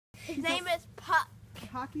His name is Puck. A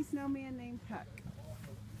hockey snowman named Puck.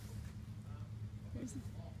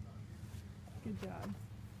 Good job.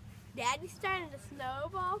 Daddy started a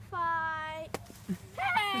snowball fight.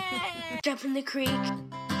 Hey! Jump in the creek,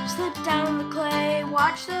 slip down the clay,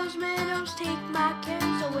 watch those minnows take my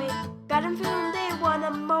cares away. Got 'em feeling they want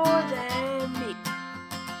 'em more than me.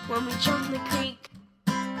 When we jump in the creek,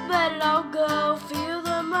 let it all go, feel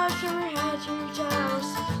the mushroom at your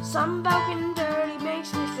toes. Something about getting dirty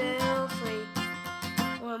makes me feel free.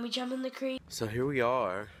 When we jump in the creek. So here we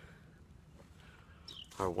are,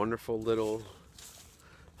 our wonderful little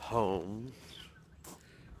home.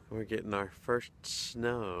 We're getting our first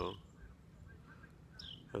snow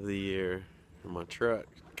of the year. And my truck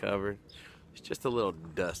covered. It's just a little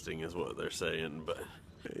dusting is what they're saying, but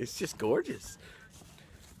it's just gorgeous.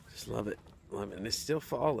 Just love it. Love it. And it's still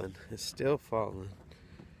falling. It's still falling.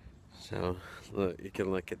 So look, you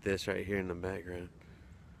can look at this right here in the background.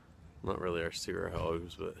 Not really our sewer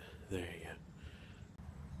hose, but there you go.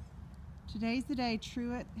 Today's the day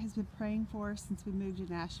Truett has been praying for since we moved to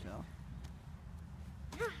Nashville.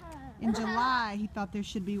 In July, he thought there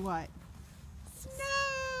should be what?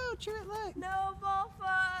 Snow! Truett, look! Snowball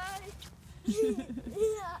fight.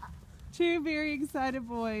 Two very excited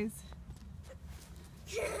boys.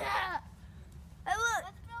 Hey, look.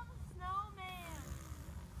 Let's build a snowman.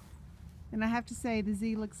 And I have to say, the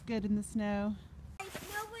Z looks good in the snow. Hey,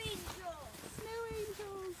 snow angels. Snow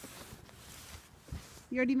angels.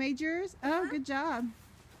 You already made yours? Oh, good job.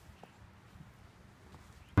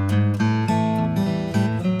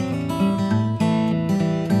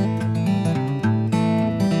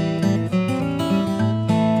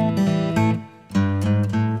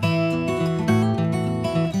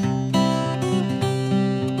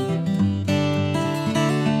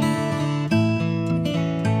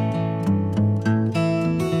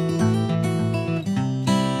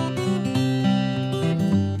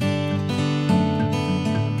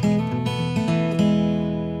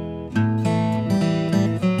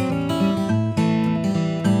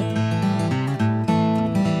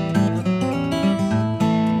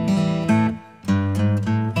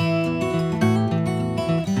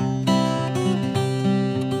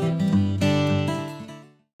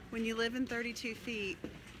 When you live in 32 feet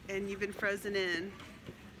and you've been frozen in,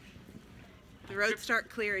 the roads start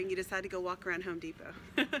clearing, you decide to go walk around Home Depot.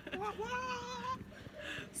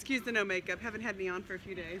 Excuse the no makeup, haven't had me on for a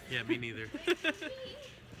few days. Yeah, me neither.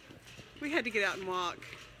 We had to get out and walk.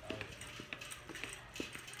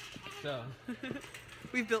 So,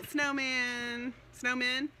 We've built snowmen,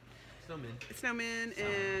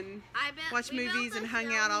 and watched movies and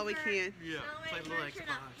hung out all we can. yeah, play little Xbox.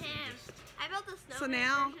 I built a snowman. So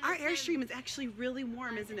now our version of Sims. Airstream is actually really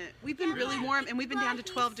warm, isn't it? We've been really warm, and we've been down to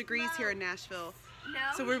 12 degrees here in Nashville. No.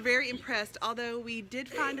 So we're very impressed, although we did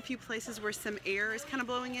find a few places where some air is kind of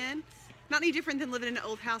blowing in. Not any different than living in an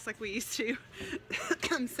old house like we used to.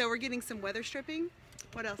 So we're getting some weather stripping.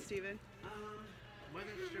 What else, Steven? Weather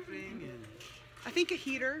stripping and I think a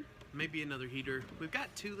heater. maybe another heater. We've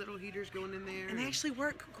got 2 little heaters going in there. And they actually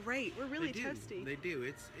work great. We're really They do. toasty. They do.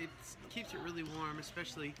 It keeps it really warm,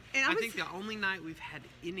 especially. And I think the only night we've had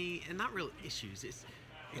any, and not real issues. It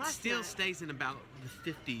Last still night. stays in about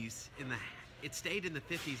the 50s It stayed in the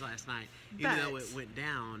 50s last night, even though it went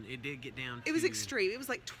down. It did get down to... It was extreme. It was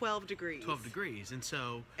like 12 degrees. 12 degrees, and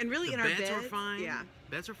so... And really the in our beds were beds, fine. yeah.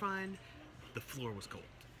 Beds were fine. The floor was cold.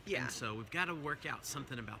 Yeah. And so we've got to work out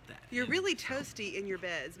something about that. You're And really so- toasty in your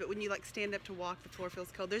beds, but when you like stand up to walk, the floor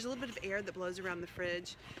feels cold. There's a little bit of air that blows around the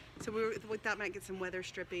fridge, so we thought might get some weather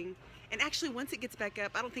stripping. And actually, once it gets back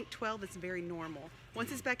up, I don't think 12 is very normal.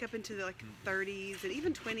 Once it's back up into the like 30s and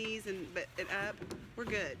even 20s and up, we're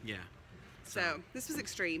good. Yeah. So this was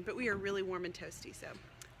extreme, but we are really warm and toasty. So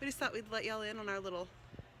we just thought we'd let y'all in on our little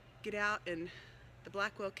get out and the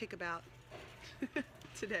Blackwell kickabout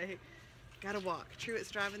today. Gotta walk. Truett's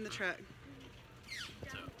driving the truck.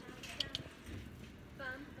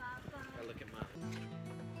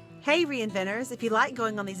 Hey Reinventors, if you like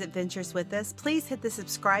going on these adventures with us, please hit the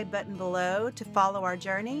subscribe button below to follow our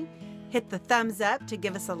journey. Hit the thumbs up to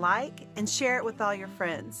give us a like and share it with all your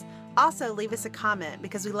friends. Also leave us a comment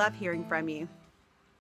because we love hearing from you.